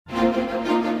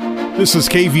This is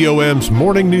KVOM's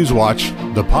Morning News Watch,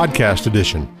 the podcast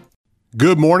edition.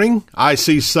 Good morning. I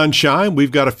see sunshine.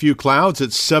 We've got a few clouds.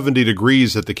 It's 70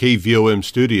 degrees at the KVOM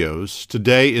studios.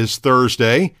 Today is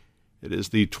Thursday. It is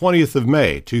the 20th of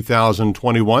May,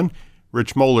 2021.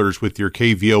 Rich Mollers with your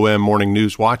KVOM Morning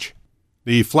News Watch.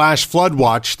 The flash flood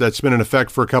watch that's been in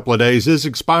effect for a couple of days is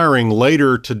expiring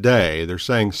later today. They're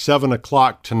saying 7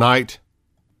 o'clock tonight.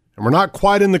 And we're not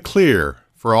quite in the clear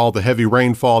for all the heavy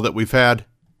rainfall that we've had,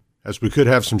 as we could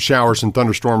have some showers and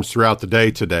thunderstorms throughout the day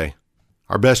today.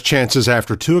 Our best chances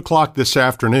after 2 o'clock this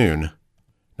afternoon.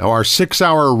 Now, our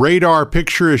 6-hour radar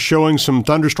picture is showing some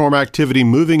thunderstorm activity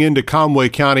moving into Conway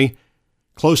County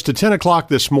close to 10 o'clock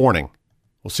this morning.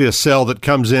 We'll see a cell that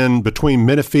comes in between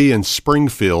Menifee and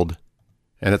Springfield,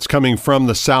 and it's coming from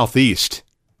the southeast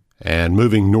and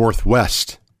moving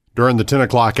northwest. During the 10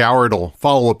 o'clock hour, it'll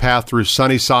follow a path through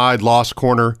Sunnyside, Lost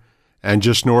Corner, and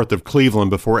just north of Cleveland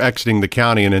before exiting the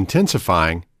county and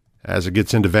intensifying as it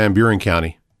gets into Van Buren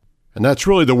County. And that's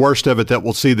really the worst of it that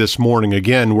we'll see this morning.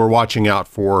 Again, we're watching out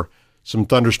for some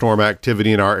thunderstorm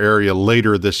activity in our area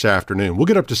later this afternoon. We'll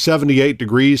get up to 78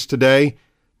 degrees today.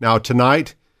 Now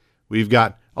tonight, we've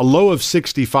got a low of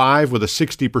 65 with a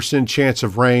 60% chance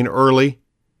of rain early,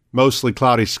 mostly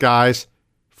cloudy skies.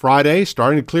 Friday,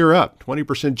 starting to clear up,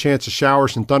 20% chance of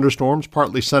showers and thunderstorms,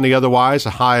 partly sunny otherwise,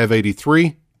 a high of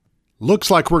 83.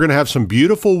 Looks like we're going to have some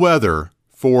beautiful weather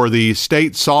for the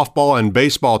state softball and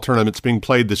baseball tournaments being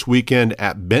played this weekend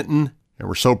at Benton. And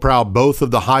we're so proud both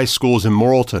of the high schools in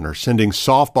Morrilton are sending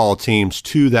softball teams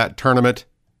to that tournament.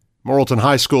 Morrilton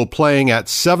High School playing at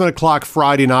 7 o'clock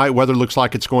Friday night. Weather looks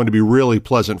like it's going to be really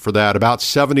pleasant for that, about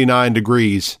 79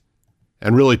 degrees.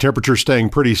 And really temperatures staying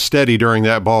pretty steady during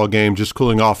that ball game, just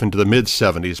cooling off into the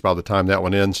mid-70s by the time that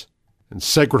one ends. And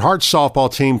Sacred Heart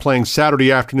softball team playing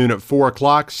Saturday afternoon at 4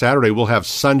 o'clock. Saturday we'll have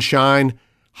sunshine,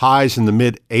 highs in the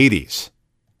mid-80s.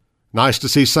 Nice to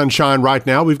see sunshine right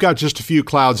now. We've got just a few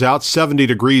clouds out, 70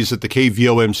 degrees at the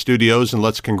KVOM studios, and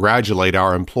let's congratulate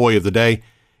our employee of the day.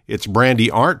 It's Brandy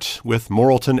Arndt with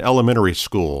Morrilton Elementary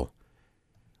School.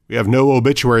 We have no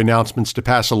obituary announcements to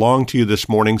pass along to you this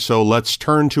morning, so let's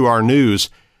turn to our news.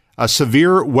 A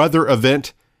severe weather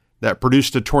event that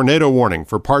produced a tornado warning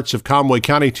for parts of Conway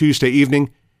County Tuesday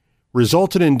evening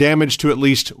resulted in damage to at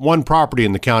least one property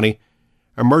in the county.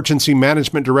 Emergency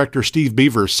Management Director Steve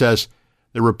Beavers says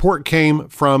the report came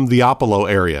from the Apollo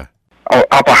area. Off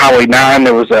of Highway 9,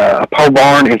 there was a pole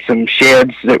barn and some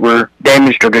sheds that were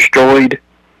damaged or destroyed.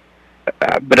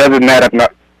 But other than that, I've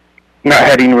not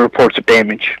had any reports of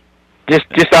damage. Just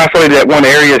isolated that one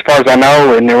area as far as I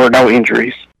know, and there were no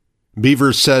injuries.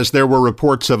 Beavers says there were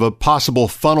reports of a possible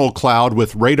funnel cloud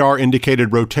with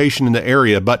radar-indicated rotation in the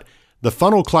area, but the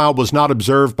funnel cloud was not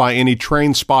observed by any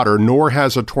trained spotter, nor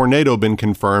has a tornado been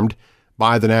confirmed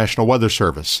by the National Weather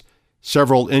Service.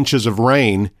 Several inches of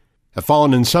rain have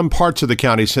fallen in some parts of the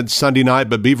county since Sunday night,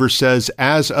 but Beavers says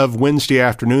as of Wednesday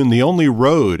afternoon, the only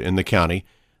road in the county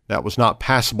that was not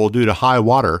passable due to high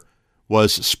water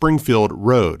was Springfield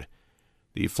Road.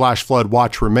 The flash flood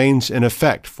watch remains in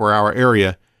effect for our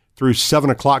area through 7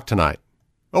 o'clock tonight.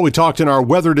 Well, we talked in our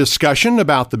weather discussion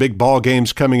about the big ball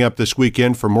games coming up this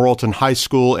weekend for Morrilton High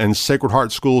School and Sacred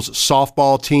Heart School's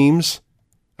softball teams.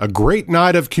 A great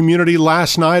night of community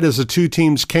last night as the two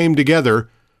teams came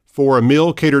together for a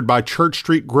meal catered by Church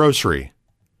Street Grocery.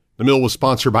 The meal was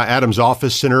sponsored by Adams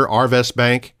Office Center, Arvest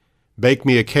Bank, Bake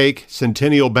Me a Cake,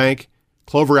 Centennial Bank,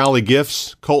 Clover Alley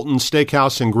Gifts, Colton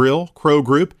Steakhouse and Grill, Crow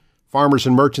Group, Farmers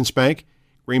and Merchants Bank,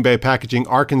 Green Bay Packaging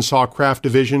Arkansas Craft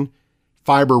Division,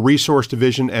 Fiber Resource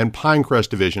Division, and Pinecrest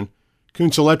Division,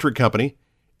 Kuntz Electric Company,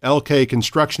 LK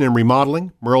Construction and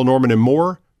Remodeling, Merle Norman and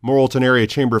Moore, Morrilton Area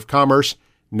Chamber of Commerce,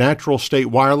 Natural State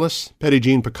Wireless, Petit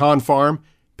Jean Pecan Farm,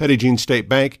 Petit Jean State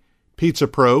Bank, Pizza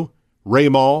Pro, Ray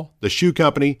Mall, The Shoe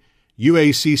Company,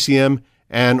 UACCM,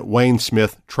 and Wayne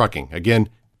Smith Trucking. Again,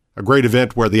 a great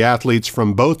event where the athletes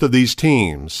from both of these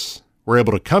teams were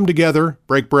able to come together,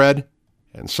 break bread,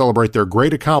 and celebrate their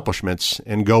great accomplishments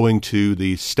in going to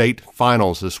the state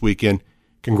finals this weekend.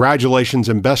 Congratulations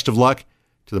and best of luck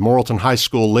to the Morrilton High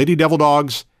School Lady Devil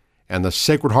Dogs and the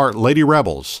Sacred Heart Lady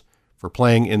Rebels for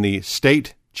playing in the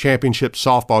state championship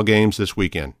softball games this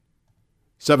weekend.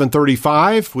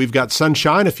 7:35, we've got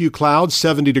sunshine, a few clouds,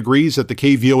 70 degrees at the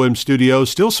KVOM studios.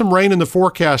 Still some rain in the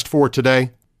forecast for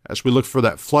today. As we look for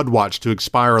that flood watch to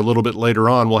expire a little bit later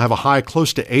on, we'll have a high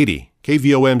close to 80.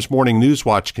 KVOM's Morning News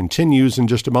Watch continues in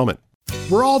just a moment.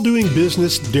 We're all doing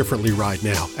business differently right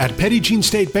now. At Petit Jean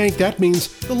State Bank, that means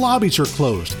the lobbies are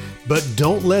closed. But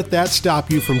don't let that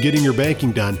stop you from getting your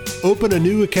banking done. Open a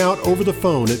new account over the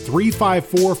phone at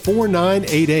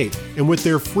 354-4988. And with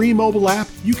their free mobile app,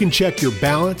 you can check your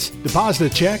balance,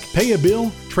 deposit a check, pay a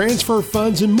bill, transfer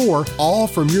funds, and more, all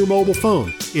from your mobile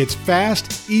phone. It's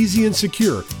fast, easy, and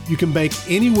secure. You can bank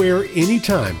anywhere,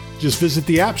 anytime. Just visit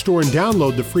the App Store and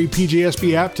download the free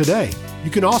PJSB app today. You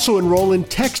can also enroll in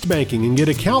text banking and get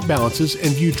account balances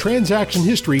and view transaction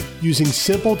history using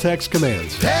simple text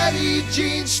commands. Petit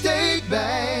Jean State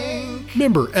Bank.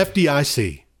 Member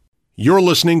FDIC. You're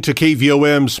listening to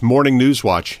KVOM's Morning News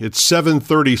Watch. It's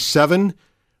 7:37.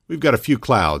 We've got a few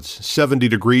clouds, 70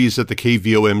 degrees at the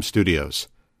KVOM studios.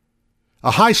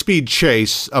 A high-speed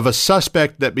chase of a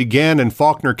suspect that began in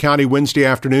Faulkner County Wednesday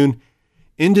afternoon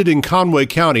ended in Conway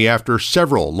County after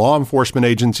several law enforcement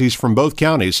agencies from both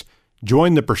counties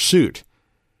joined the pursuit.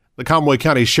 The Conway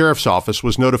County Sheriff's Office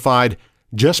was notified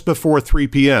just before 3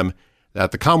 p.m.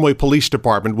 that the Conway Police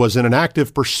Department was in an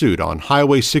active pursuit on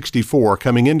Highway 64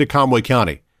 coming into Conway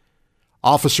County.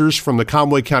 Officers from the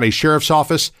Conway County Sheriff's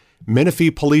Office,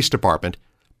 Menifee Police Department,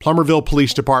 Plumerville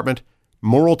Police Department,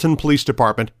 Morrilton Police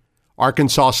Department,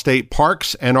 Arkansas State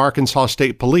Parks, and Arkansas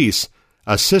State Police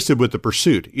assisted with the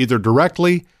pursuit, either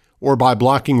directly or by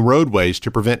blocking roadways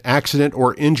to prevent accident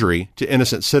or injury to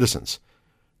innocent citizens.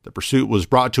 The pursuit was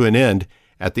brought to an end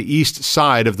at the east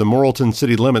side of the Morrilton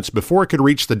city limits before it could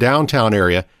reach the downtown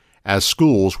area as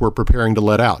schools were preparing to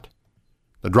let out.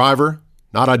 The driver,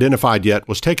 not identified yet,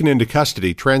 was taken into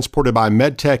custody, transported by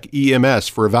MedTech EMS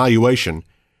for evaluation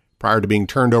prior to being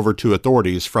turned over to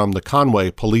authorities from the Conway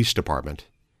Police Department.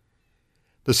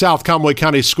 The South Conway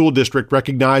County School District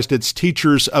recognized its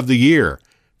Teachers of the Year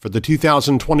for the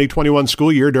 2020-21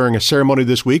 school year during a ceremony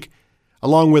this week,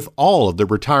 along with all of the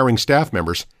retiring staff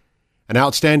members. An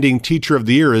outstanding Teacher of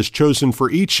the Year is chosen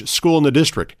for each school in the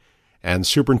district, and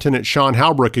Superintendent Sean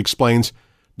Halbrook explains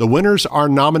the winners are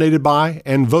nominated by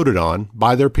and voted on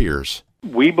by their peers.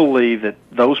 We believe that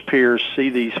those peers see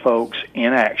these folks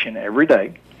in action every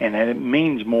day, and that it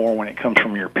means more when it comes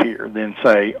from your peer than,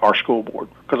 say, our school board.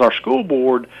 Because our school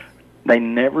board, they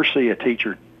never see a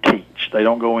teacher teach. They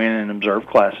don't go in and observe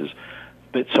classes.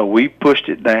 But so we pushed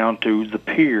it down to the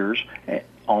peers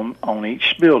on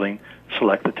each building,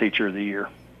 select the Teacher of the Year.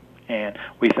 And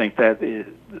we think that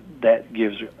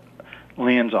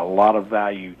lends a lot of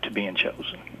value to being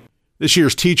chosen. This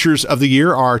year's Teachers of the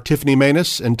Year are Tiffany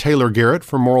Manus and Taylor Garrett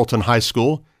from Morrilton High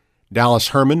School, Dallas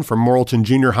Herman from Morrilton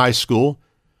Junior High School,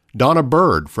 Donna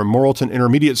Bird from Morrilton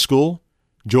Intermediate School,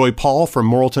 Joy Paul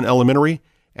from Morrilton Elementary,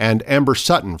 and Amber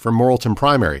Sutton from Morrilton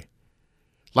Primary.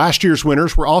 Last year's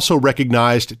winners were also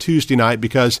recognized Tuesday night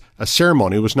because a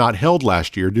ceremony was not held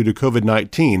last year due to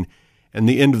COVID-19, and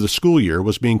the end of the school year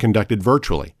was being conducted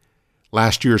virtually.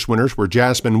 Last year's winners were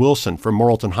Jasmine Wilson from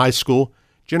Morrilton High School,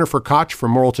 Jennifer Koch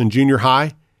from Morrilton Junior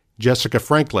High, Jessica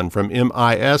Franklin from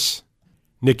MIS,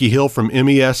 Nikki Hill from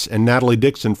MES, and Natalie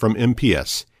Dixon from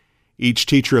MPS. Each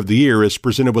Teacher of the Year is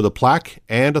presented with a plaque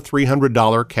and a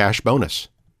 $300 cash bonus.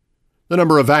 The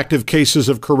number of active cases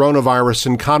of coronavirus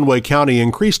in Conway County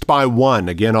increased by 1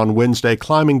 again on Wednesday,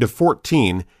 climbing to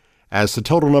 14, as the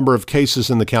total number of cases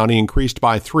in the county increased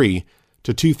by 3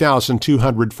 to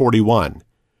 2,241.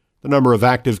 The number of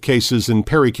active cases in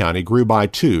Perry County grew by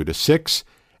 2 to 6,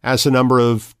 as the number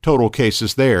of total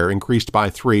cases there increased by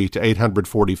 3 to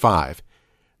 845.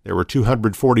 There were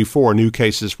 244 new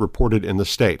cases reported in the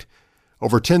state.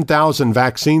 Over 10,000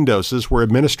 vaccine doses were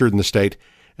administered in the state,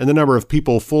 and the number of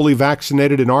people fully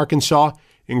vaccinated in Arkansas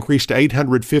increased to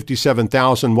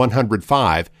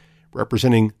 857,105,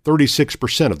 representing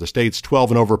 36% of the state's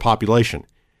 12 and over population.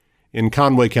 In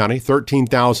Conway County,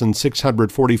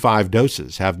 13,645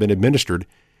 doses have been administered,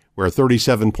 where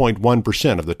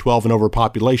 37.1% of the 12 and over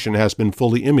population has been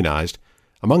fully immunized,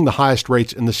 among the highest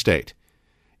rates in the state.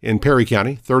 In Perry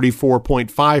County,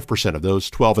 34.5% of those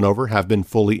 12 and over have been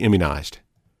fully immunized.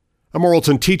 A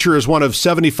Morrilton teacher is one of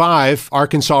 75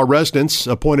 Arkansas residents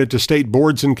appointed to state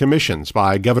boards and commissions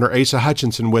by Governor Asa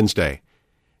Hutchinson Wednesday.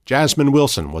 Jasmine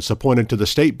Wilson was appointed to the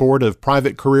State Board of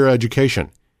Private Career Education.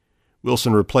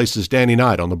 Wilson replaces Danny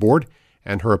Knight on the board,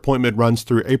 and her appointment runs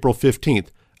through April 15th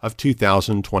of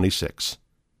 2026.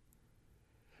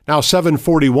 Now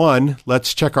 7:41,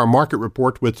 let's check our market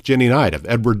report with Jenny Knight of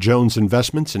Edward Jones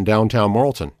Investments in downtown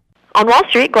Morrilton. On Wall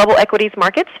Street, global equities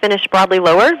markets finished broadly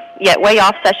lower, yet way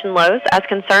off session lows as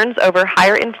concerns over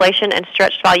higher inflation and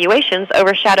stretched valuations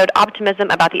overshadowed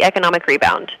optimism about the economic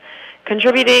rebound.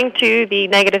 Contributing to the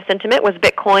negative sentiment was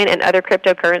Bitcoin and other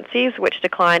cryptocurrencies, which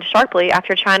declined sharply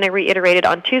after China reiterated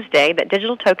on Tuesday that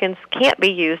digital tokens can't be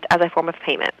used as a form of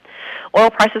payment. Oil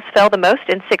prices fell the most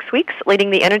in 6 weeks, leading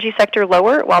the energy sector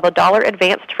lower, while the dollar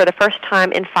advanced for the first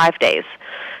time in 5 days.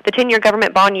 The 10-year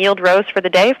government bond yield rose for the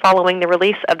day following the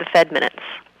release of the Fed minutes.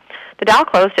 The Dow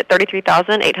closed at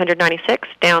 33,896,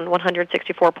 down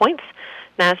 164 points.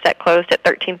 NASDAQ closed at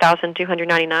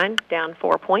 13,299, down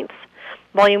 4 points.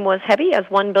 Volume was heavy as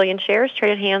 1 billion shares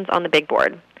traded hands on the big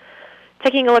board.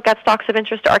 Taking a look at stocks of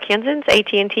interest to Arkansans,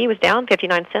 AT&T was down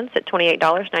 59 cents at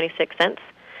 $28.96.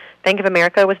 Bank of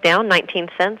America was down 19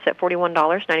 cents at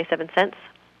 $41.97.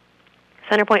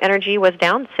 CenterPoint Energy was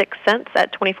down 6 cents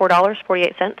at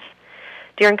 $24.48.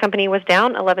 Deere & Company was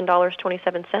down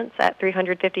 $11.27 at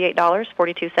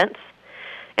 $358.42.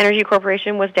 Energy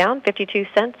Corporation was down 52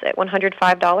 cents at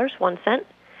 $105.01.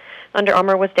 Under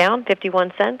Armour was down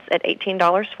 51 cents at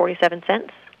 $18.47.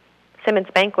 Simmons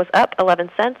Bank was up 11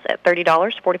 cents at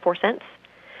 $30.44.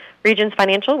 Regions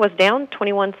Financial was down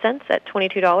 21 cents at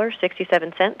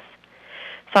 $22.67.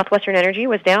 Southwestern Energy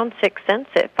was down 6 cents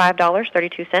at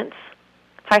 $5.32.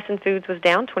 Tyson Foods was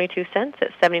down 22 cents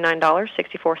at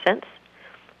 $79.64.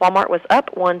 Walmart was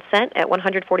up 1 cent at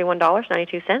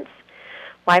 $141.92.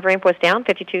 LiveRamp was down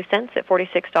 52 cents at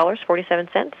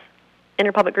 $46.47.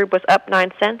 Interpublic Group was up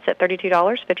 9 cents at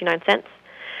 $32.59.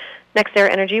 NextEra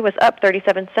Energy was up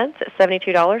 37 cents at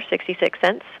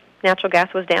 $72.66. Natural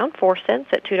gas was down 4 cents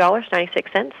at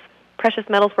 $2.96. Precious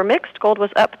metals were mixed. Gold was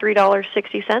up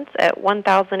 $3.60 at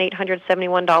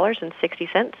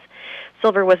 $1,871.60.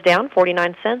 Silver was down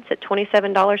 49 cents at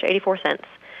 $27.84.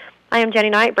 I am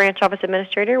Jenny Knight, Branch Office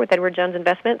Administrator with Edward Jones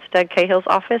Investments, Doug Cahill's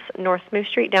office, North Moose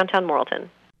Street, downtown Morrilton.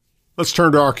 Let's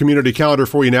turn to our community calendar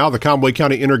for you now. The Conway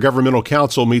County Intergovernmental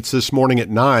Council meets this morning at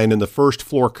 9 in the first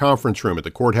floor conference room at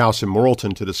the courthouse in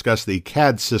Morrilton to discuss the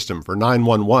CAD system for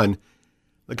 911.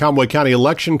 The Conway County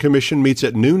Election Commission meets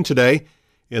at noon today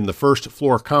in the first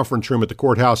floor conference room at the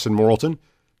courthouse in Morrilton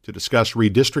to discuss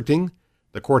redistricting,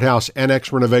 the courthouse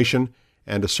annex renovation,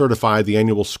 and to certify the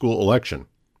annual school election.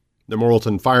 The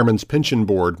Morrilton Firemen's Pension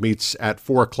Board meets at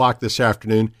 4 o'clock this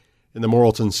afternoon in the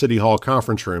Morrilton City Hall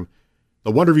conference room.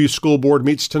 The Wonderview School Board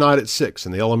meets tonight at 6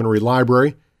 in the elementary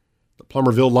library. The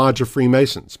Plumerville Lodge of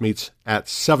Freemasons meets at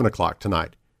 7 o'clock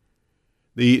tonight.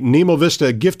 The Nemo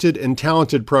Vista Gifted and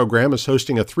Talented program is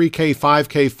hosting a 3K,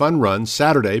 5K fun run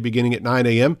Saturday beginning at 9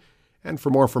 a.m. And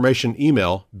for more information,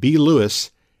 email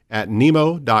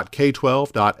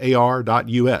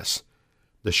blewis@nemo.k12.ar.us.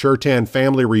 The Shurtan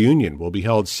Family Reunion will be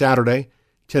held Saturday,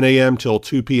 10 a.m. till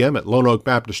 2 p.m. at Lone Oak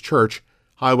Baptist Church,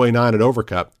 Highway 9 at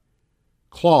Overcup.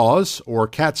 Claws, or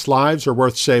Cats' Lives Are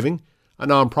Worth Saving, a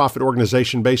nonprofit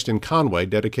organization based in Conway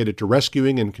dedicated to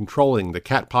rescuing and controlling the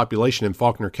cat population in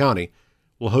Faulkner County,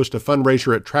 will host a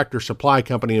fundraiser at Tractor Supply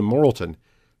Company in Morrilton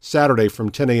Saturday from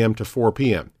 10 a.m. to 4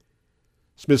 p.m.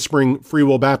 Smith Spring Free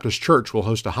Will Baptist Church will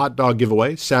host a hot dog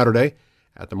giveaway Saturday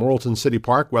at the Morrilton City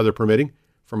Park, weather permitting,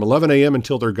 from 11 a.m.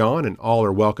 until they're gone, and all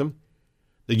are welcome.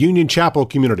 The Union Chapel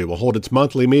community will hold its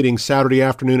monthly meeting Saturday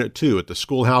afternoon at 2 at the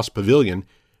Schoolhouse Pavilion.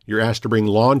 You're asked to bring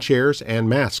lawn chairs and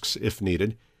masks if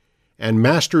needed. And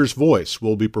Master's Voice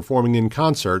will be performing in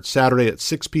concert Saturday at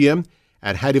 6 p.m.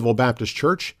 at Hattieville Baptist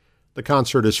Church. The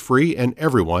concert is free and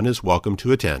everyone is welcome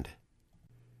to attend.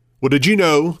 Well, did you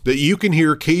know that you can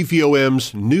hear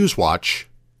KVOM's Newswatch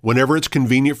whenever it's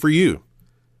convenient for you?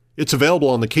 It's available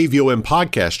on the KVOM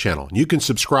podcast channel. You can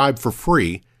subscribe for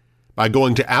free by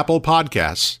going to Apple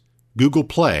Podcasts, Google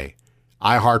Play,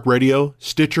 iHeartRadio,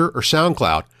 Stitcher, or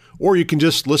SoundCloud, or you can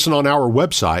just listen on our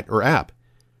website or app.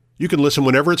 You can listen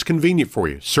whenever it's convenient for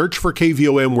you. Search for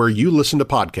KVOM where you listen to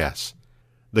podcasts.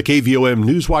 The KVOM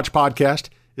Newswatch podcast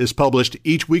is published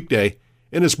each weekday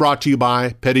and is brought to you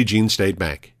by Petit Jean State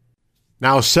Bank.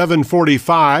 Now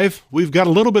 7:45, we've got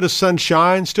a little bit of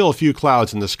sunshine, still a few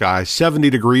clouds in the sky,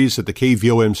 70 degrees at the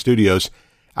KVOM studios.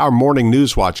 Our morning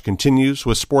news watch continues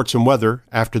with sports and weather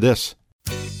after this.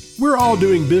 We're all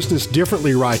doing business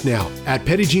differently right now. At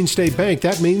Petit Jean State Bank,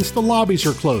 that means the lobbies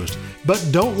are closed. But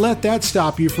don't let that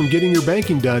stop you from getting your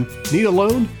banking done. Need a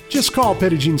loan? Just call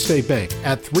Petit Jean State Bank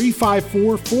at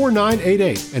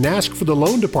 354-4988 and ask for the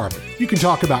loan department. You can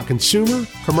talk about consumer,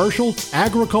 commercial,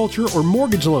 agriculture, or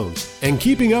mortgage loans. And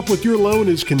keeping up with your loan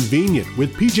is convenient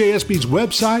with PJSB's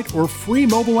website or free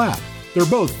mobile app. They're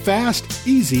both fast,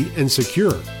 easy, and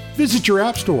secure. Visit your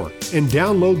app store and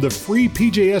download the free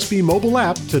PJSB mobile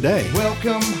app today.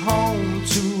 Welcome home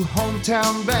to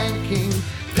hometown banking.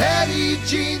 Petit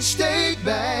Jean State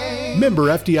Bank. Member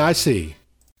FDIC.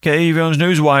 KVOM's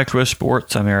Newswatch with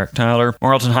sports. I'm Eric Tyler.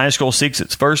 Morrilton High School seeks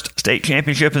its first state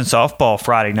championship in softball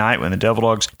Friday night when the Devil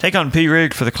Dogs take on Pea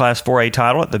Ridge for the Class 4A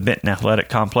title at the Benton Athletic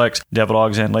Complex. Devil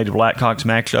Dogs and Lady Blackhawks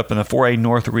matched up in the 4A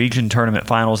North Region Tournament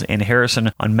Finals in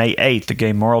Harrison on May 8th. The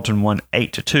game Morrilton won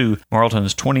 8-2.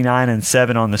 Morrilton's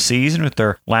 29-7 on the season, with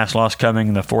their last loss coming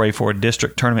in the 4A4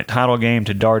 District Tournament title game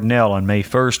to Dardanelle on May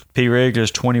 1st. Pea Ridge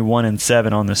is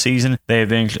 21-7 on the season. They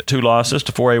avenged 2 losses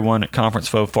to 4A1 conference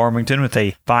foe Farmington with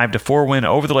a 5-4 win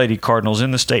over the Lady Cardinals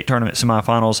in the state tournament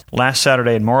semifinals last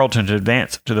Saturday in Morrilton to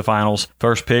advance to the finals.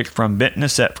 First pitch from Benton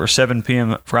is set for 7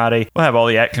 p.m. Friday. We'll have all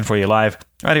the action for you live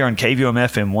right here on KVOM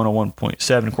FM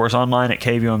 101.7, of course online at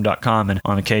KVOM.com and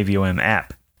on the KVOM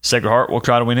app. Sacred Heart will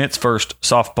try to win its first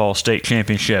softball state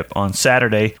championship on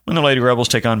Saturday when the Lady Rebels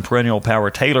take on Perennial Power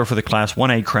Taylor for the Class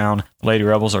 1A crown. The Lady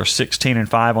Rebels are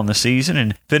 16-5 on the season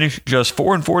and finished just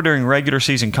 4-4 during regular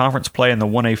season conference play in the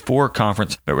 1A4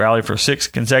 conference, but rallied for 6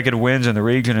 consecutive wins in the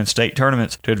region and state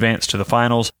tournaments to advance to the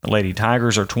finals. The Lady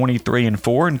Tigers are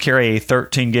 23-4 and carry a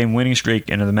 13-game winning streak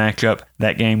into the matchup.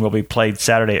 That game will be played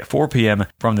Saturday at 4 p.m.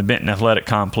 from the Benton Athletic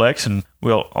Complex and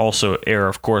will also air,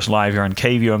 of course, live here on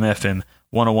KVOM FM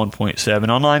 101.7,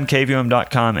 online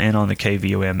KVOM.com, and on the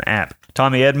KVOM app.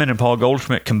 Tommy Edmond and Paul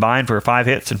Goldschmidt combined for 5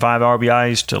 hits and 5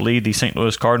 RBIs to lead the St.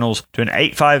 Louis Cardinals to an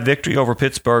 8-5 victory over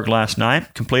Pittsburgh last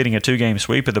night, completing a 2-game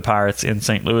sweep of the Pirates in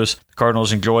St. Louis. The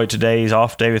Cardinals enjoyed today's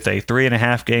off day with a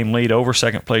 3.5-game lead over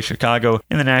second-place Chicago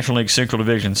in the National League Central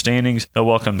Division standings. They'll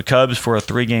welcome the Cubs for a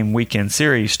 3-game weekend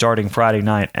series starting Friday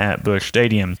night at Busch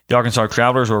Stadium. The Arkansas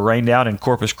Travelers were rained out in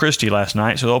Corpus Christi last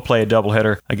night, so they'll play a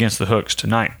doubleheader against the Hooks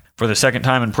tonight. For the second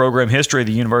time in program history,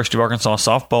 the University of Arkansas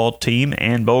softball team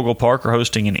and Bogle Park are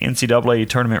hosting an NCAA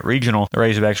tournament regional. The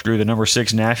Razorbacks drew the number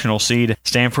 6 national seed.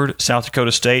 Stanford, South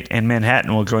Dakota State, and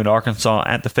Manhattan will join Arkansas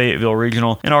at the Fayetteville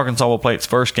Regional, and Arkansas will play its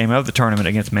first game of the tournament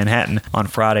against Manhattan on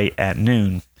Friday at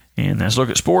noon. And let's look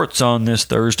at sports on this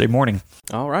Thursday morning.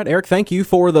 All right, Eric, thank you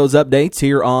for those updates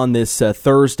here on this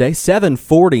Thursday.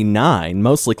 7:49,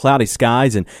 mostly cloudy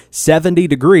skies and 70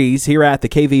 degrees here at the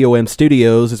KVOM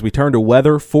studios as we turn to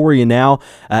weather for you now.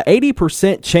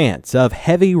 80% chance of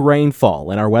heavy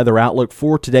rainfall in our weather outlook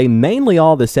for today, mainly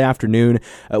all this afternoon,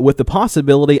 with the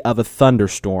possibility of a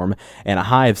thunderstorm and a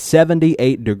high of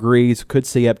 78 degrees. Could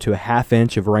see up to a half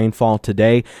inch of rainfall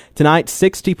today. Tonight,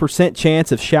 60%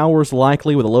 chance of showers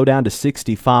likely with a low down to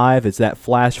 65 as that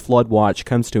flash flood watch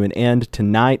comes to an end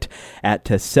tonight at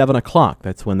 7 o'clock.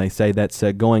 That's when they say that's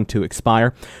going to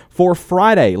expire. For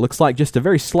Friday, looks like just a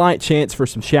very slight chance for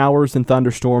some showers and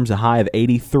thunderstorms, a high of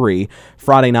 83.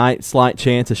 Friday night, slight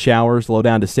chance of showers, low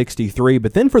down to 63.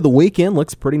 But then for the weekend,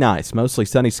 looks pretty nice. Mostly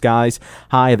sunny skies,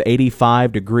 high of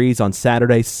 85 degrees on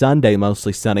Saturday. Sunday,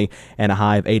 mostly sunny, and a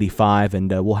high of 85.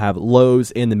 And we'll have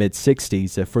lows in the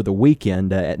mid-60s for the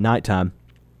weekend at nighttime.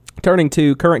 Turning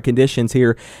to current conditions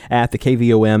here at the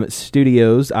KVOM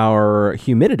studios, our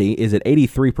humidity is at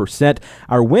 83%.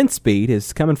 Our wind speed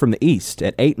is coming from the east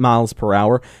at 8 miles per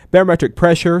hour. Barometric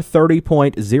pressure,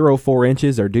 30.04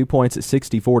 inches. Our dew point's at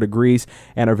 64 degrees,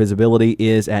 and our visibility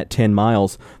is at 10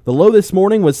 miles. The low this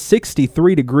morning was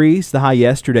 63 degrees. The high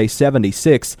yesterday,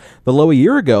 76. The low a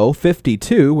year ago,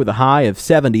 52, with a high of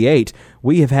 78.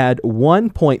 We have had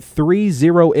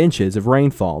 1.30 inches of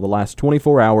rainfall the last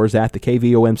 24 hours at the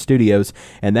KVOM studios,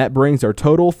 and that brings our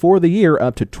total for the year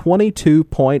up to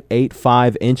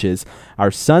 22.85 inches.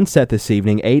 Our sunset this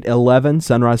evening, 8:11,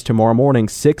 sunrise tomorrow morning,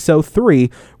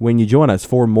 6:03, when you join us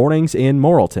for Mornings in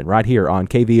Morrilton, right here on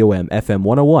KVOM FM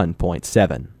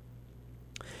 101.7.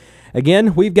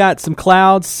 Again, we've got some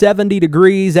clouds, 70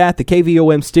 degrees at the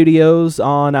KVOM studios,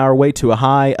 on our way to a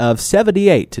high of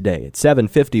 78 today at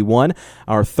 7:51.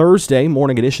 Our Thursday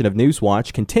morning edition of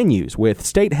Newswatch continues with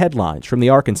state headlines from the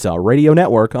Arkansas Radio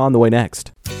Network on the way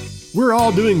next. We're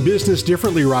all doing business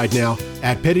differently right now.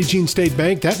 At Petit Jean State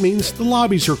Bank, that means the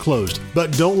lobbies are closed.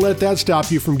 But don't let that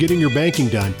stop you from getting your banking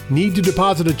done. Need to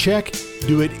deposit a check?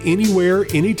 Do it anywhere,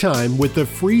 anytime with the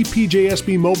free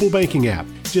PJSB mobile banking app.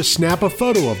 Just snap a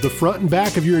photo of the front and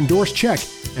back of your endorsed check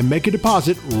and make a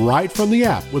deposit right from the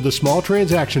app with a small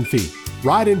transaction fee.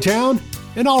 Right in town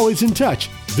and always in touch.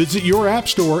 Visit your app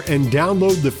store and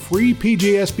download the free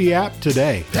PJSB app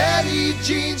today. Petit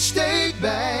Jean State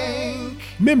Bank.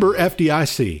 Member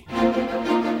FDIC.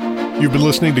 You've been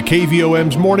listening to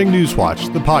KVOM's Morning News Watch,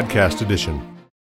 the podcast edition.